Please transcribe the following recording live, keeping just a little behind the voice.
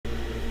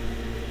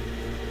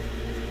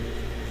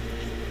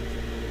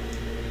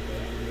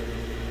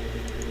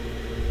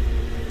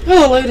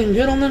Hello, ladies and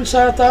gentlemen,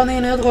 South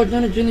Island Edward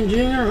Jenny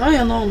Jr. I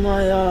am on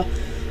my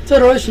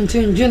Federation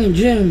team, Jenny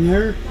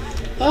Jr.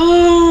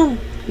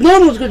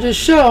 Noodles could just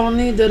show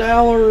me that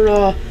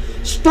our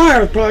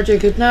Spire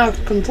project is now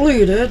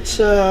completed,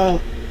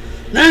 so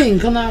now you can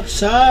come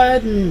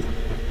outside and...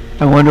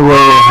 I wonder what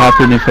will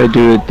happen if I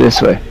do it this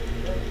way.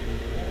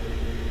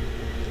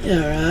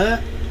 Yeah,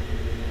 right.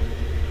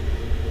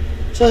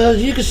 So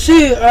as you can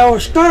see,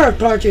 our Spire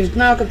project is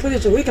now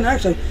completed, so we can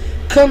actually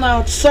come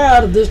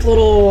outside of this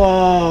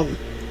little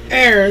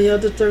area,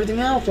 just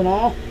everything else and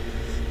all.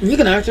 And you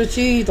can actually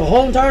see the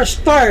whole entire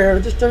Spire,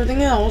 just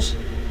everything else.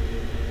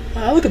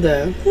 Wow, look at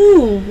that.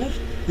 Ooh,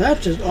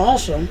 that's just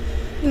awesome.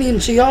 You can even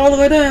see all the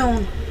way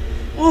down.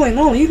 Holy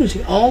moly, you can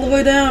see all the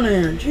way down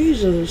there.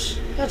 Jesus,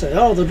 that's a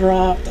hell of a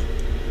drop.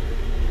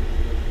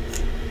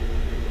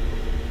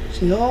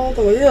 See all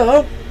the way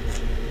up.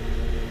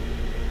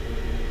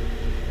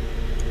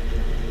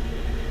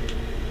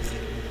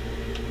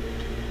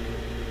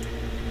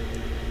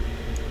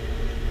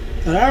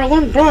 But our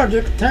one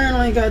project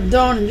apparently got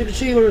done, and you can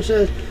see where it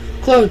says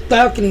closed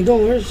balcony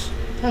doors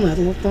on that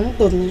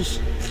littles.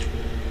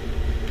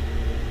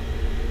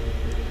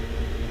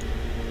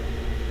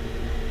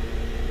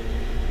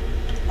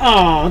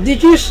 Aw,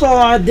 did you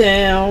slide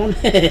down?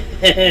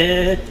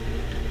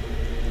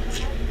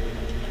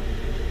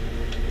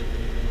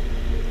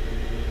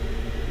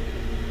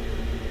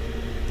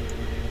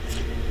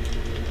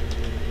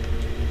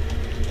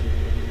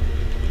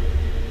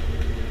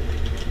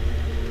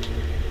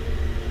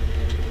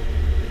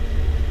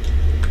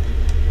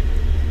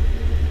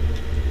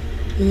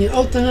 When you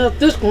open up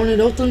this one, it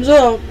opens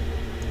up.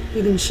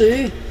 You can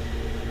see.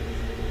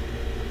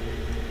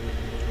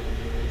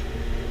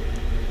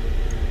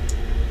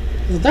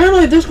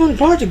 Apparently this one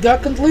project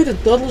got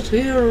completed. Douglas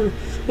here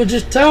was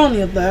just telling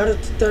you about it.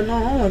 I'm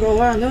like, oh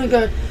wow, and then we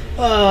got,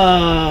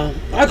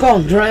 I call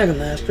him Dragon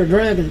Master.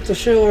 Dragon, for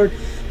short,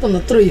 from the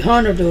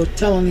 300 they were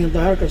telling me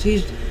about it, because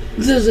he's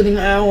visiting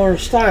our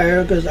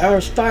Spire, because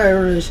our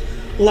Spire is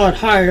a lot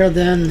higher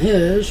than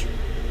his.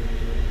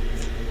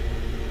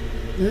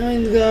 Now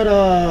he's got,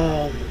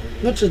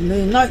 what's his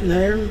name,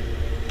 Nightmare,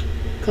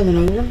 coming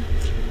over.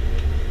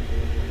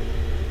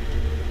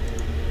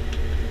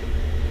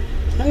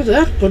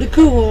 That's pretty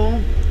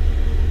cool.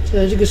 So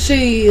as you can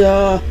see,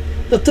 the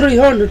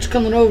 300's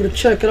coming over to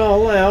check it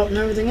all out and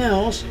everything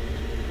else.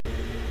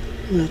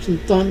 That's some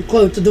fun.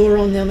 Close the door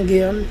on them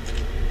again.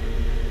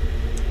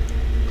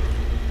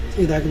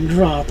 See if I can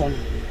drop them.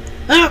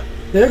 Ah!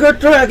 There got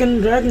Dragon.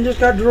 Dragon just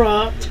got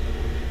dropped.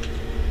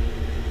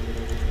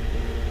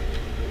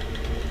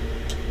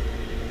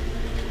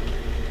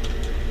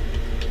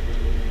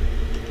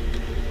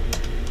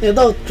 They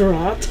both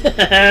dropped.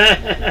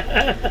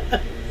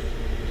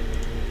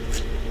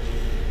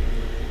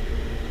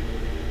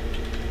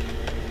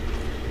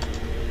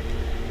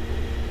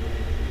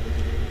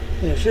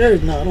 Yeah,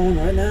 Sherry's not on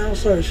right now.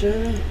 Sorry,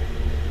 Sherry.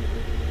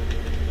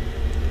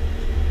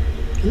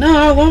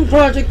 Now, one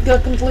project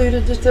got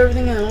completed, just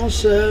everything else.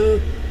 So,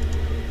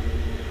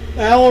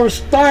 our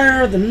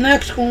Spire, the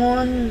next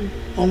one,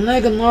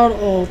 Omega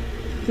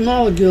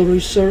Molecule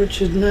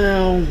Research, is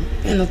now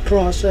in the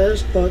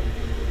process. But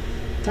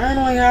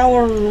apparently,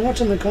 our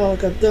whatchamacallit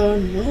got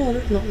done. Oh,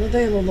 there's nothing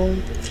available.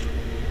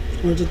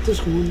 Or is it this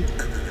one?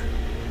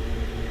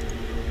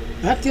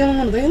 That's the only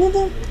one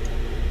available?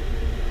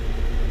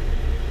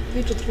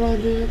 Feature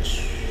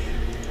projects.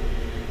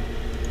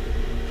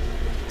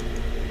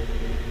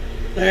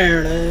 There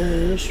it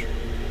is.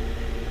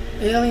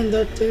 Alien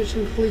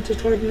adaptation complete the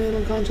target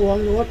on console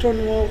along the water on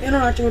the wall.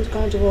 Interacting with the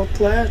console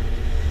class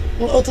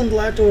will open the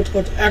light door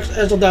to act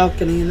as a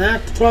balcony, and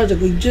that's the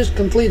project we just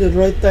completed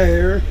right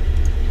there.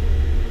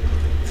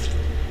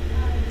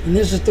 And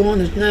this is the one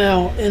that's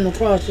now in the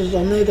process of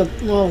Omega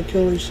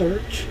Molecule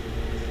Research.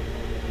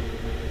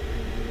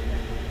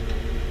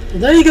 So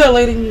there you go,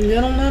 ladies and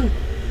gentlemen.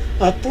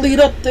 A fleet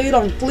update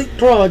on fleet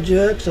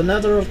projects.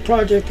 Another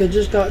project has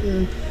just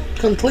gotten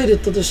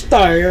completed to the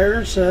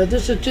Spire. So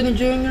this is Jenny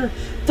Jr.,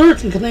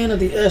 third in command of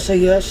the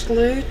SAS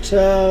fleet.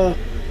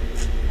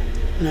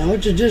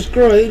 Which is just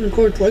great. And of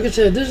course, like I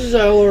said, this is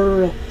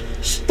our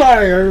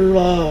Spire,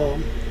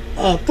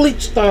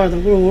 fleet Spire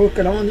that we're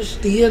working on. This is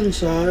the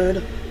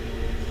inside.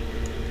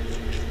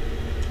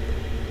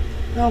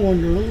 I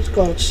wonder, let's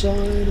go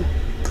outside.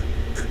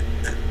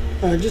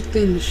 Alright, just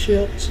clean the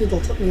ship. See if they'll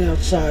put me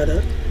outside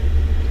it.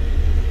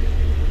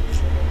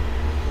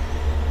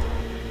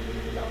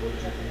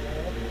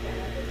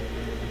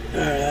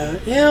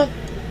 Alright, yep.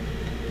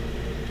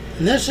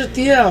 And this is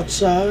the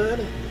outside.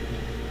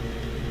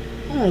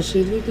 I want to see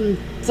if we can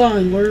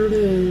find where it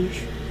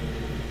is.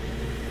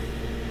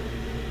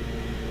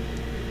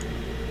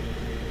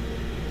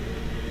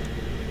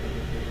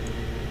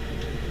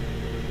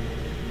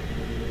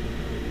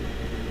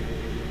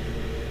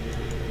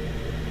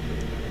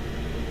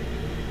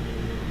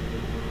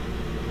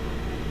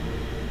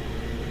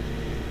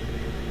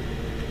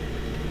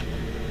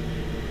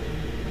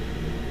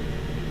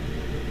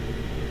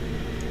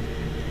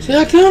 See,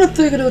 I kind of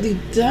figured it would be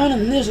down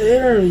in this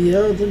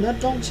area, but that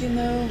don't seem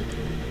to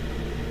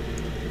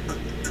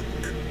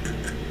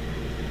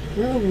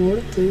Oh, what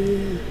a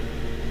thing.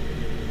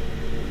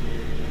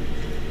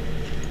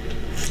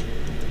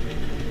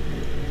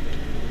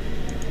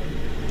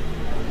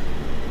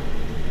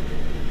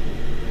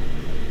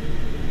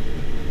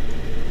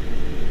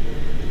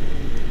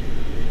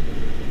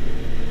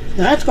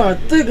 That's what I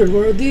figured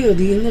we're a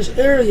deity in this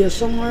area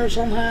somewhere,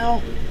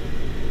 somehow.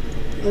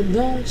 I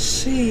don't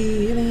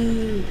see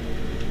any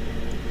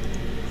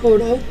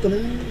code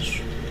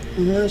openings.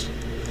 Unless,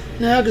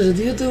 now, because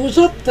it was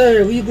up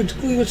there. We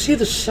would see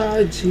the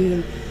sides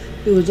here.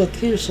 It was up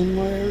here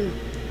somewhere.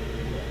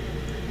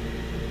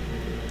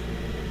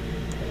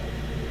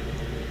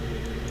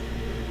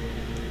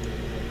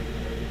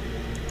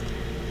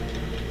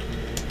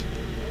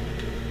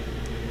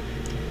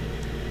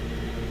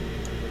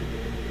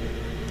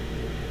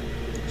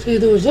 See,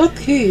 there was up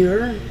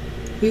here,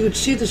 we would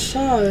see the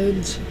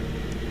sides.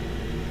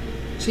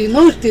 See,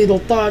 most people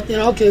thought, you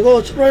know, okay, well,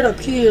 it's right up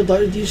here,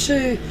 but you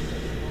see,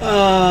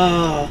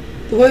 the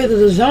way the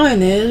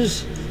design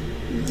is,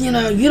 you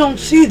know, you don't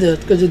see this,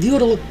 because if you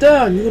would have looked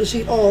down, you would have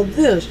seen all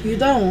this. You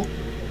don't.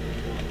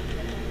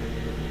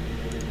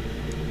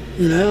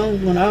 You know,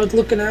 when I was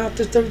looking out,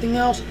 just everything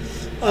else,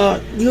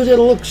 you would have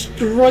looked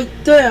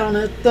straight down,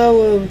 as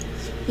though,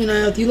 you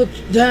know, if you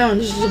looked down,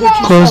 this is what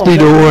you Close saw. the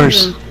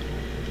doors.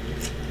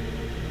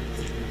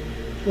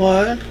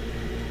 What?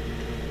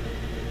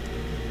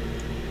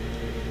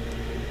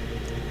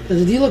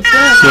 Because if you look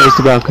down... Close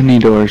the balcony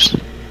doors.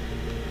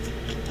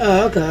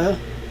 Oh, okay.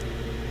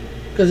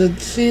 Because,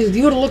 see, if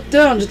you would have looked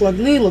down, just like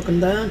me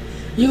looking down,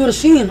 you would have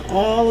seen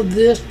all of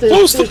this...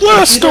 Close the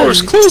blast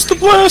doors! Close the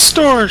blast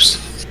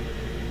doors!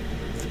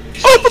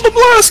 Open the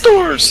blast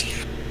doors!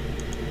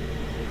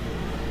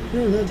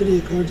 You don't have to do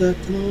your cards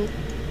acting on.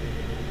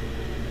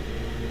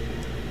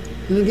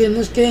 And again,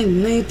 this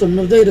game needs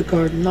no data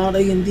card, not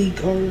A&D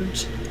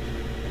cards.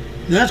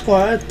 And that's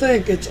why I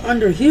think it's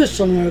under here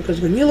somewhere, because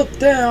when you look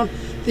down,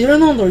 the other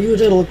door, you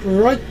was able to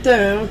look right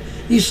down.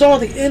 You saw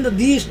the end of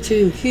these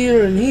two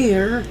here and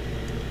here.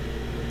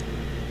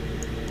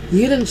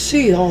 You didn't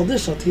see all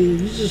this up here.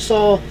 You just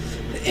saw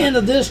the end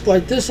of this,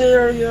 like this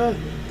area,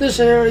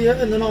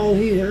 and then all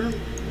here.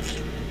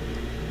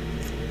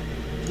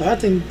 So I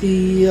think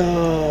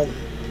the,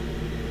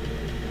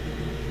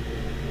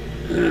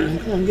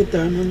 come on, get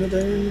down under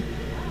there.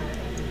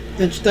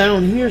 It's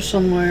down here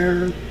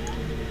somewhere.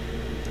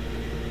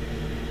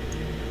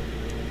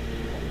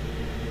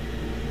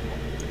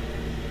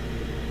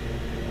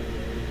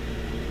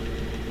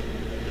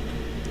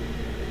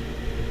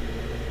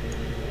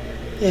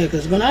 Yeah,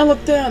 because when I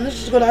looked down,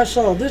 this is what I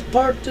saw. This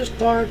part,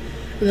 and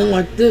then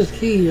like this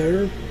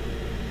here.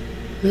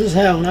 This is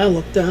how when I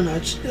looked down,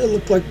 it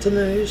looked like to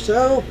me.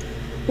 So,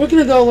 we're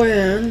going to go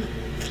in.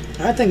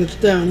 I think it's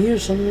down here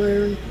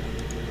somewhere.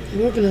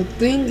 We're going to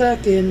lean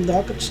back in,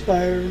 dock at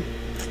Spire.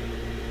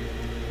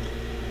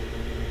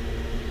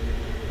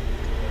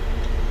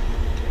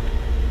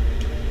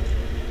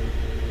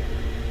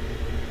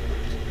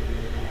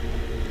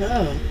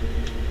 Oh.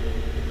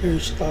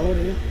 Here's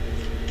Spouty.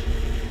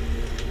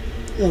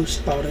 Hello,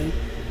 Spouty.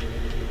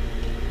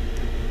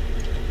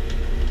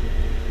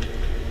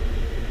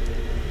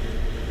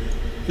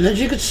 And as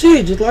you can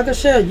see, just like I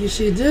said, you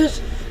see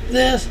this,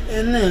 this,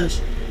 and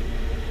this.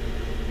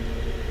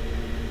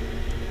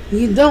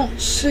 You don't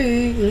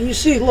see, you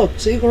see, look,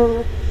 see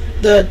where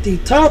the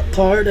top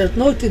part, as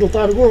most people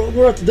thought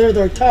we're up there,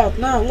 they're top.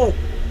 Now look,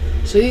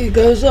 see, it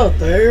goes up.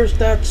 There's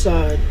that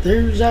side.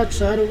 There's that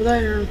side over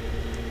there.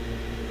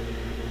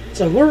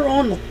 So we're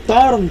on the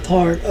bottom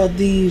part of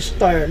the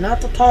spire,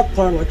 not the top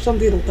part like some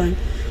people think,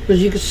 but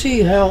you can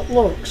see how it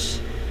looks.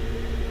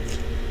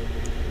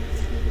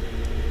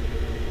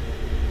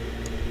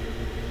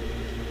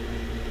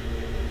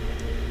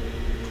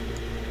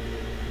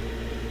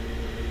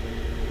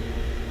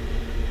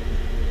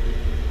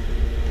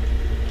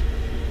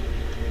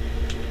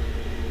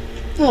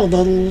 Little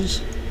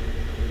bubbles.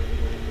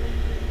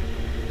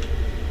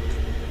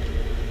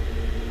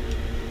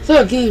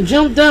 So can you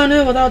jump down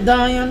there without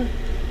dying?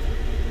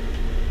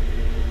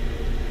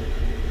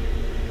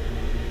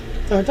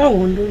 I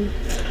wondered.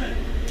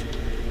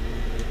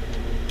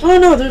 Oh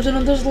no, there's an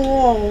invisible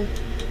wall.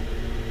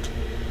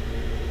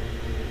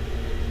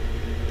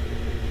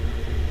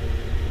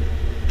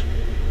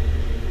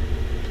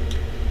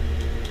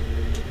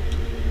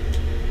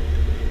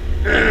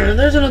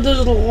 There's an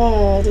invisible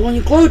wall. When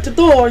you close the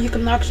door, you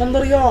can knock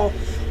somebody off.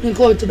 When you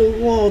close the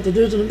wall,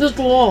 there's an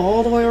invisible wall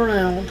all the way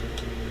around.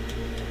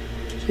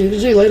 So you can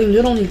see, ladies and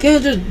gentlemen, you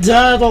can't just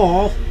dive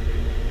off.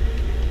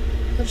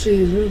 Let's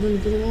see, is there an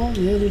invisible wall?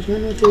 Yeah, there's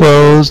one right there.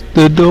 Close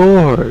the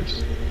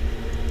doors.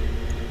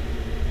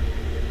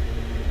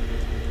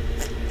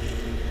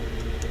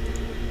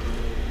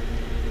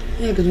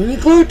 Yeah, because when you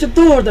close the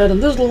door, that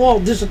invisible wall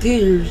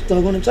disappears. So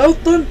when it's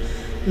open,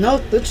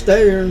 nope, it's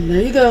there.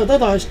 There you go.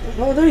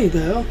 Oh, there you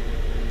go.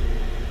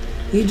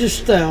 You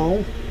just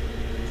fell.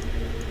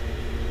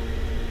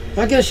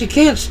 I guess you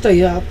can't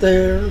stay out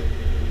there.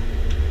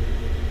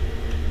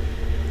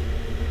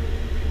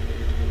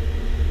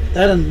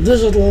 That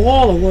invisible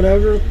wall or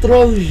whatever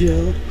throws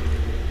you.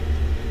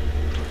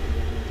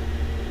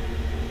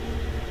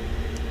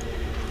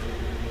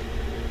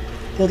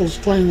 Buttle's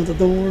playing with the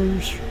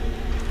doors.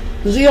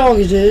 As he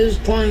always is,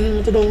 playing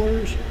with the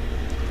doors.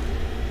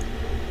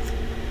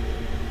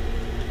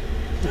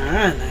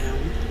 Alright now.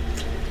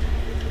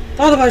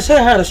 Thought if I said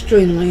I had a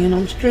string lane,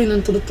 I'm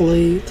stringing to the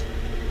plate.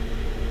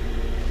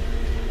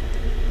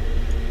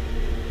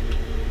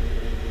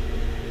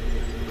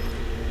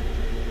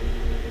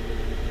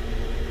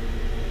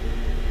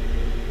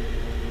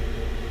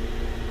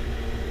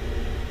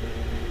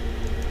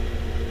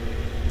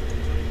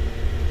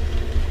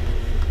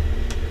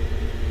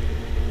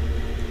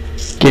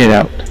 Get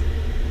out.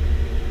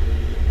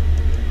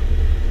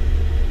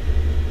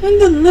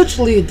 And then let's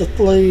lead the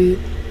plate.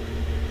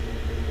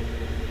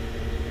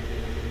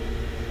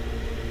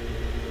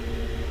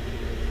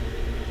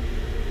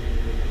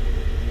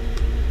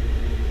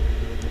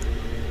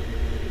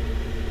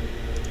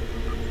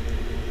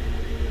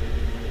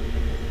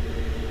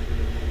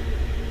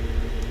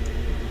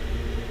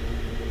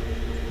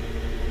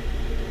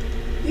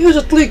 You're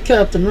a fleet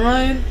captain,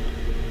 right?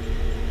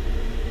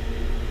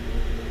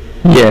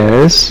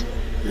 Yes.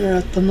 You're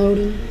at the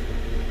modem.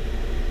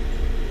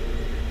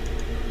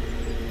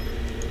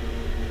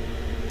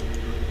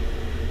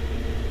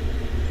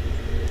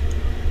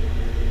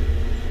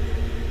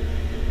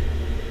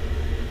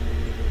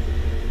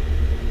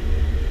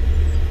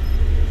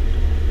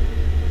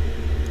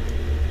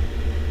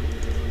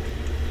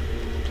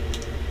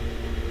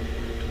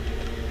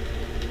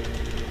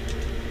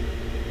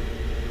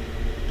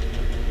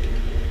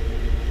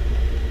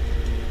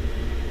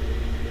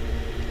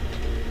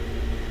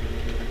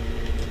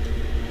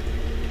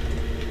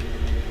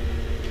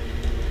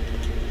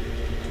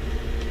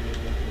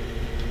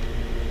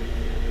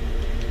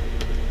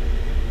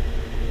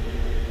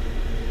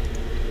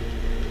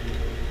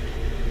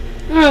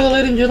 Alright, well,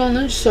 ladies and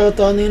gentlemen, so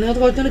on the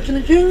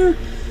Lieutenant Jr.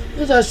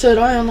 As I said,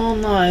 I am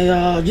on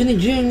my Ginny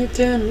Jr.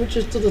 10, which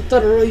is to the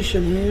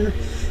Federation here.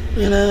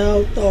 You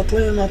know,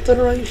 playing my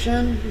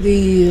Federation.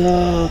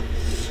 The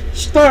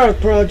Spire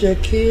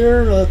project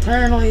here,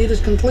 apparently it is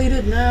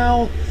completed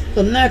now.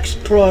 The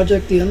next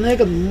project, the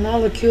Omega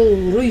Molecule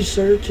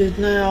Research, is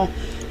now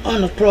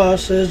on the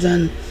process,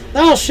 and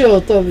that'll show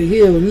up over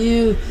here when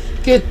you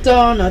get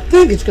done. I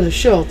think it's going to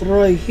show up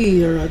right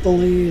here, I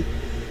believe.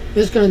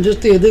 It's going to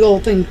just be a big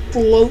old thing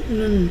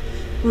floating and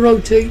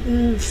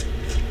rotating.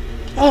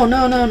 Oh,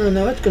 no,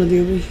 it's going to be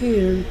over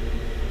here.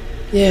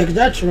 Yeah, 'cause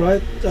that's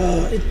right.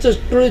 It's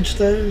just bridge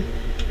there.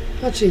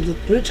 Let's see, the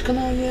bridge come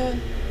out yet?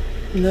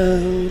 No,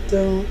 it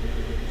don't.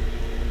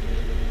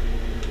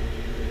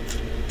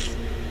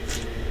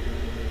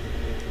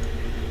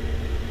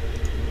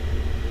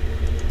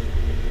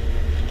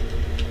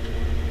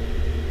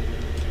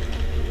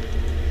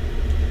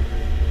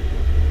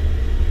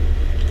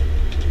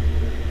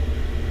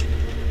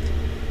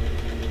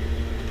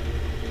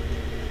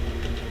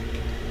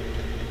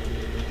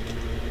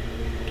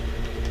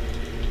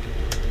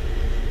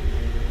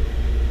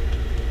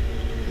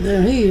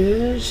 There he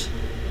is.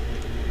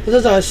 But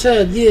as I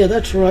said, yeah,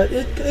 that's right.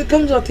 It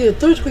comes out here.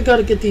 First we got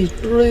to get these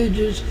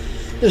bridges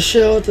to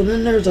show it, and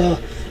then there's a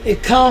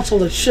console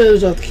that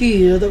shows up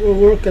here that we're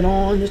working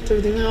on, just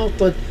everything else.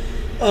 But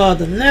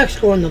the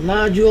next one, the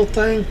module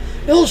thing,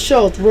 it'll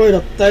show it right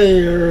up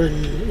there,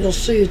 and you'll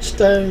see it's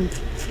there.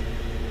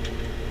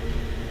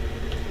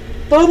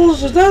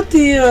 Bubbles, is that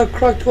the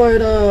correct way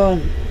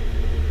to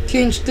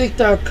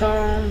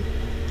TeamSpeak.com?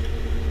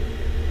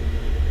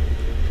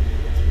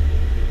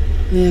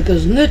 Yeah,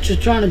 because Nitch is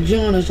trying to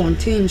join us on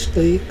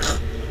TeamSpeak.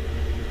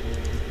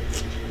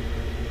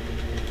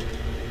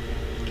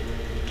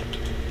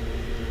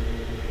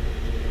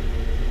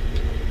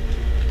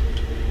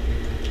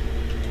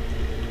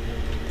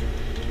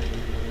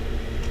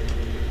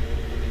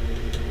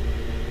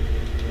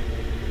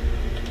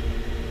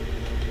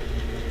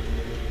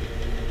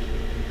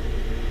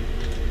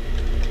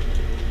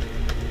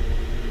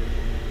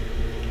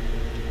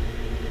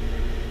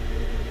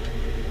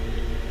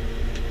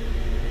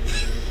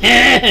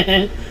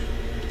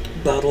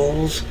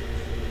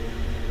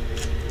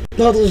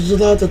 Buttles is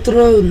about to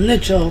throw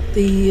Nitch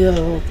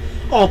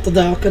off the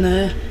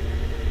balcony.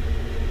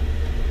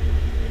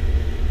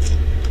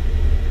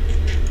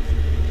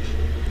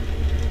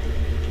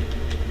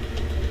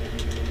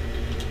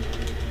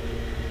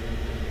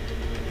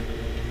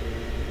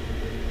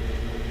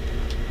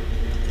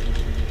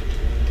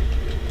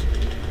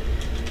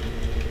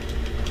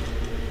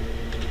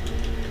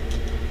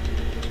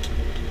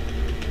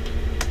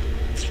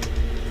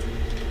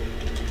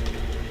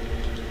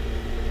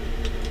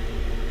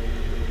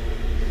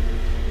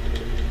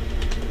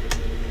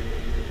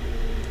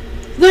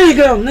 There you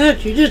go,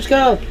 Nick. You just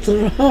got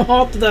thrown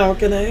off the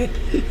balcony.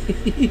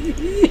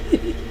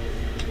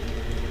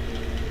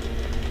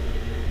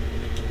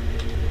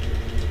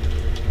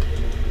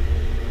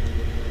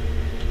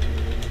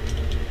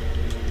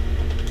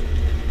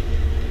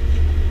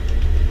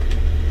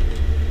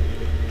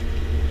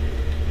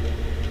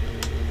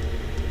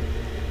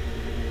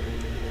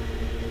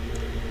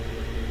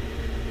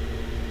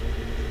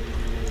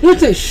 What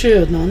they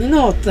should, man, you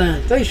know what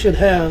then? They should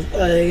have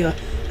a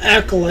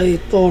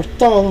accolade for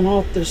falling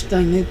off this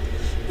thing.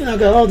 You know,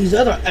 got all these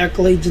other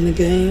accolades in the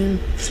game.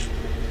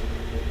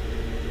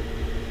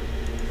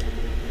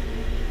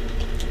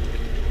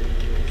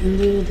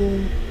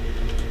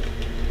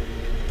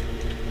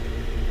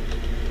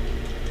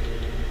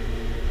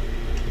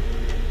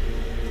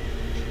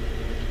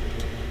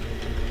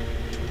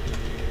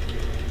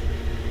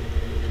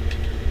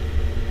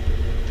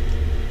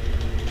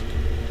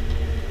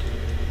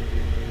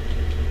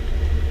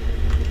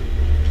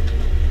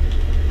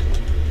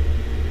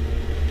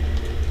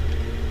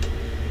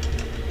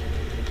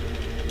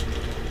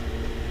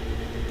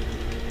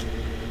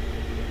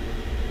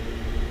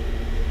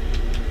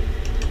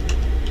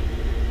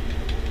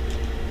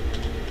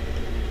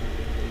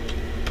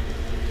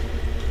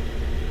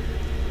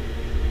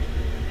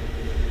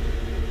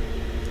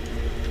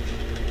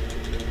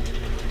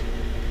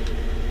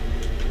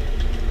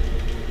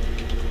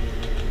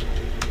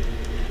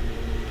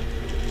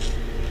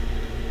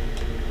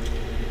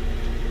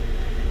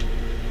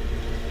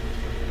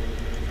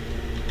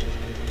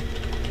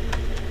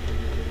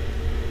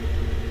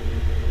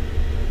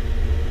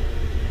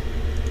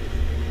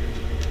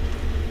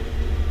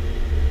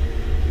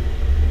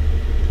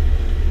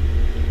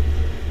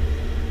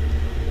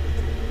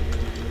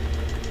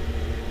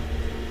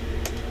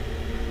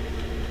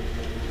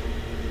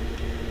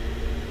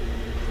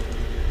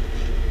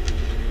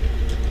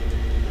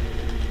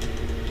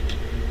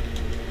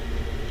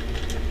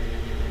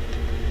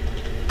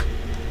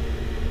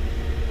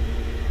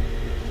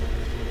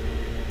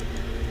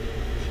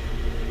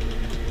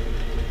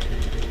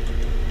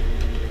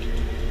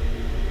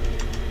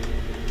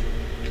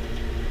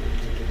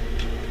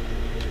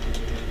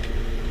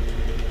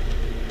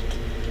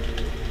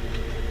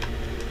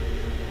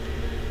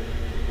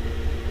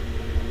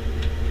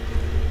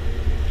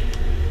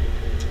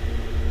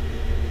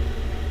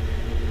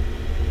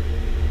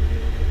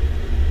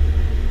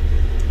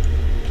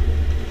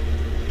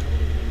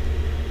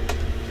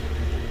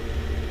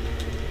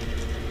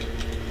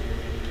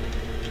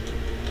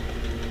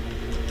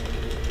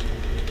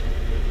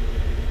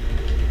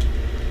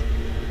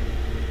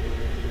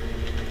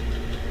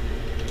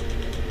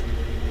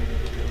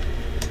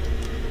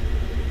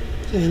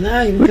 And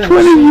now you Which one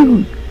of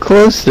you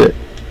closed it?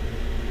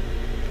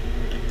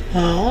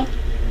 Huh?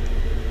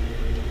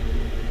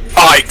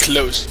 I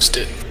closed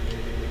it.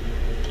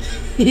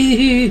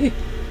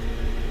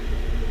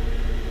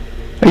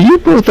 Are you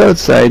both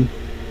outside?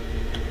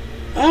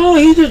 Oh,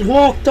 he just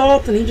walked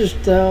off and he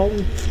just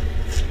Other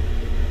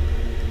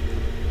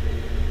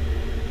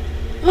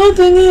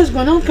thing is,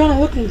 when I'm kind of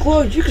looking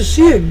close, you can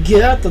see a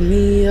gap in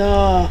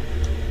the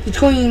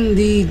between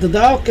the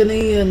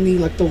balcony and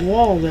the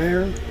wall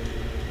there.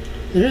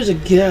 There is a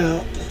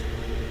gap.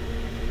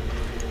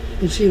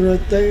 You see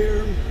right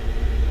there.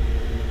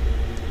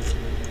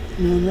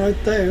 And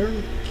right there.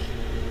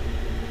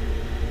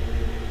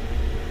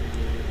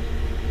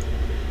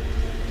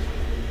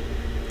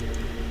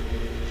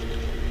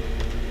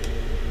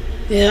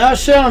 Yeah, I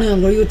was showing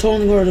him where you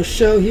told me where to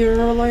show here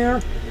earlier.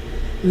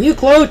 When you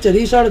closed it,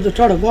 he started to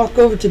try to walk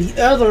over to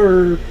the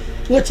other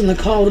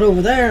whatchamacallit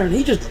over there, and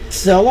he just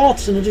fell off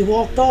as soon as he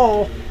walked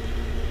off.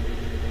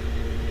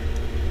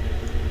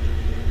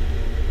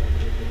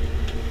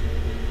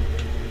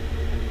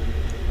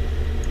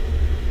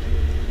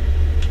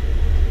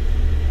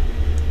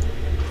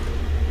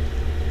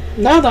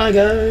 Now that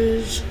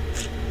goes.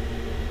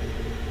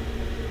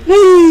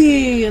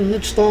 Whee! And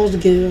it stalls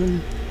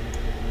again.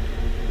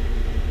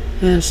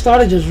 And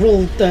started just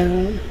rolled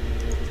down.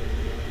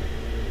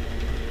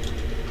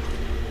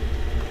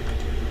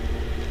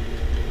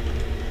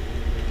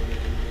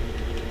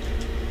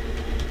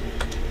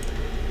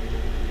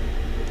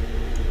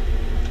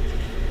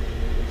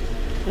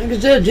 Like I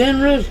said,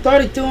 General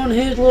started doing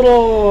his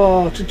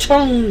little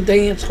cha-chung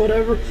dance,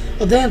 whatever,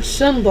 a dance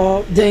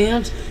send-off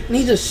dance, and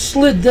he just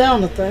slid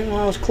down the thing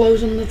while I was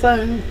closing the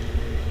thing.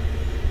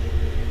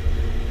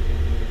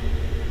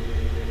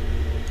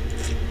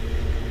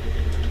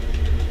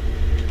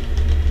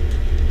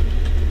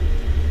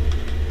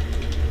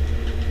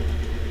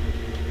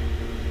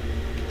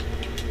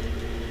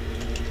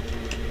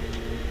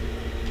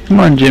 Come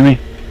on, Jimmy.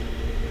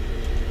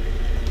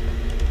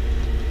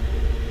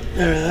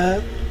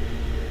 Alright.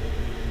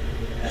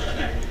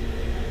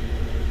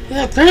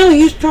 Yeah, apparently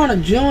he's trying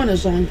to join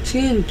us on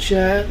Team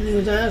Chat, and he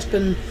was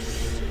asking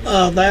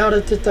about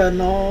it, that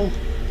and all.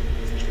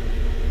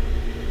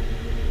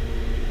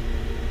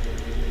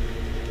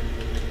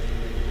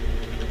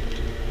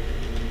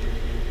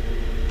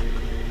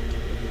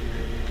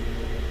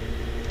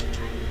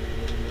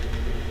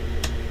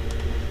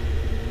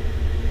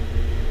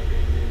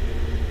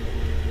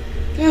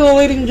 Well,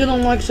 ladies and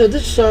gentlemen, like I said,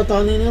 this is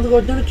Ailon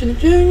Nova Guard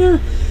Jr.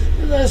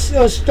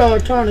 Let's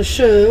start trying to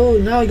show.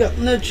 Now we got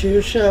Mitch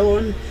here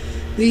showing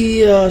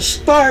the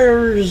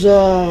Spire's.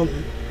 There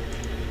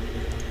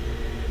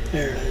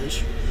it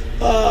is.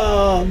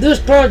 This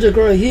project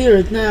right here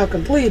is now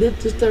completed.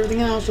 Just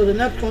everything else. So the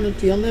next one is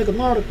the Omega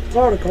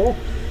article.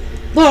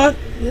 But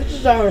this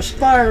is our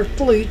Spire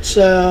fleet.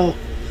 So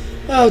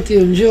I hope you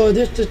enjoy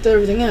this. Just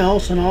everything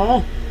else and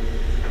all.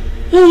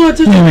 Oh, this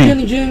is Jimmy,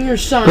 Kenny Jr.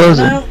 signing close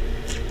it. out.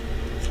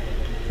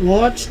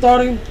 What?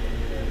 Starting?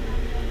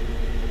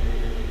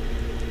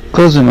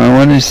 Close them. I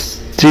want to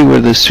see where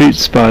the sweet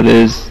spot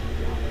is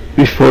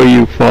before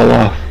you fall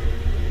off.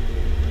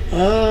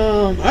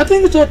 I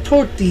think it's up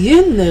toward the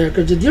end there,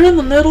 because if you're in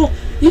the middle,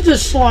 you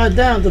just slide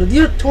down. But if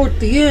you're toward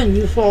the end,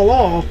 you fall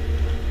off.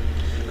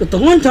 But the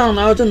one time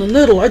I was in the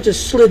middle, I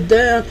just slid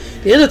down.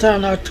 The other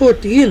time I was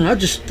toward the end, I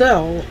just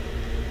fell.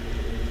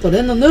 But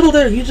in the middle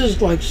there, you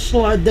just like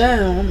slide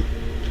down.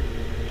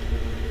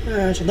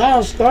 Alright, so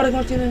now starting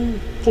once you in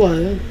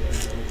play.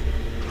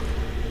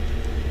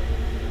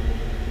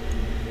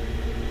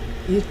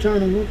 You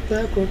turn and work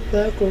back, work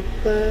back, work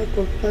back,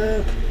 work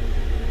back.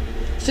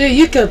 See,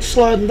 you kept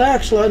sliding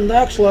back, sliding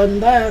back, sliding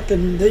back,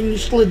 and then you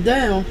slid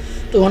down.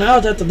 So when I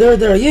was at the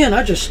very end,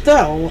 I just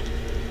fell.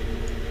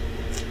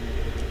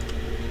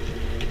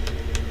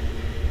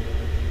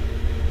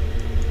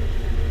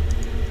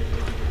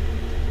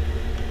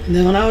 And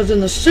then when I was in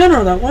the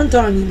center, that one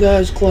time you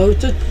guys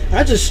closed it,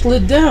 I just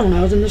slid down when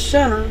I was in the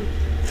center.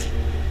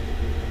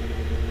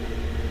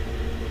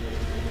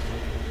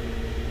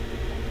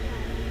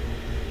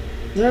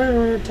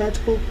 There,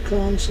 tactical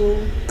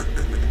console.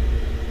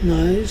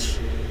 Nice.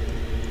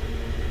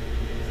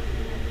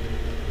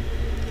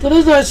 But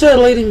as I said,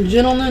 ladies and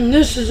gentlemen,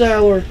 this is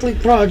our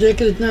fleet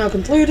project. It is now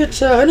completed.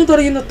 So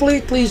anybody in the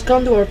fleet, please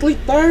come to our fleet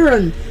fire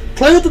and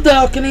play with the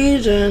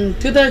balconies. And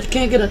too bad you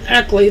can't get an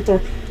accolade for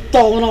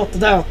falling off the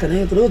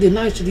balcony, but it would be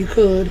nice if you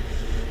could.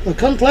 But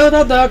come play with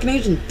our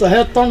balconies and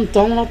have fun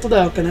falling off the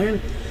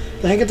balcony.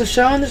 Thank you for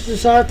showing. This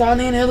is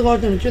Sartani and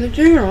Edward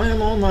Jr. I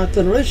am on my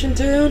Federation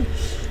tune.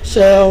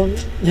 So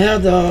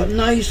have the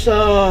nice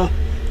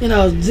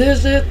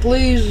visit.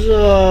 Please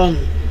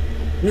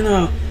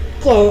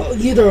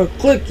either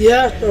click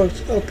yes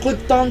or click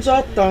thumbs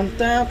up, thumbs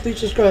down. Please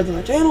subscribe to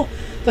my channel.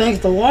 Thanks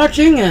for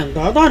watching, and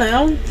bye bye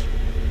now.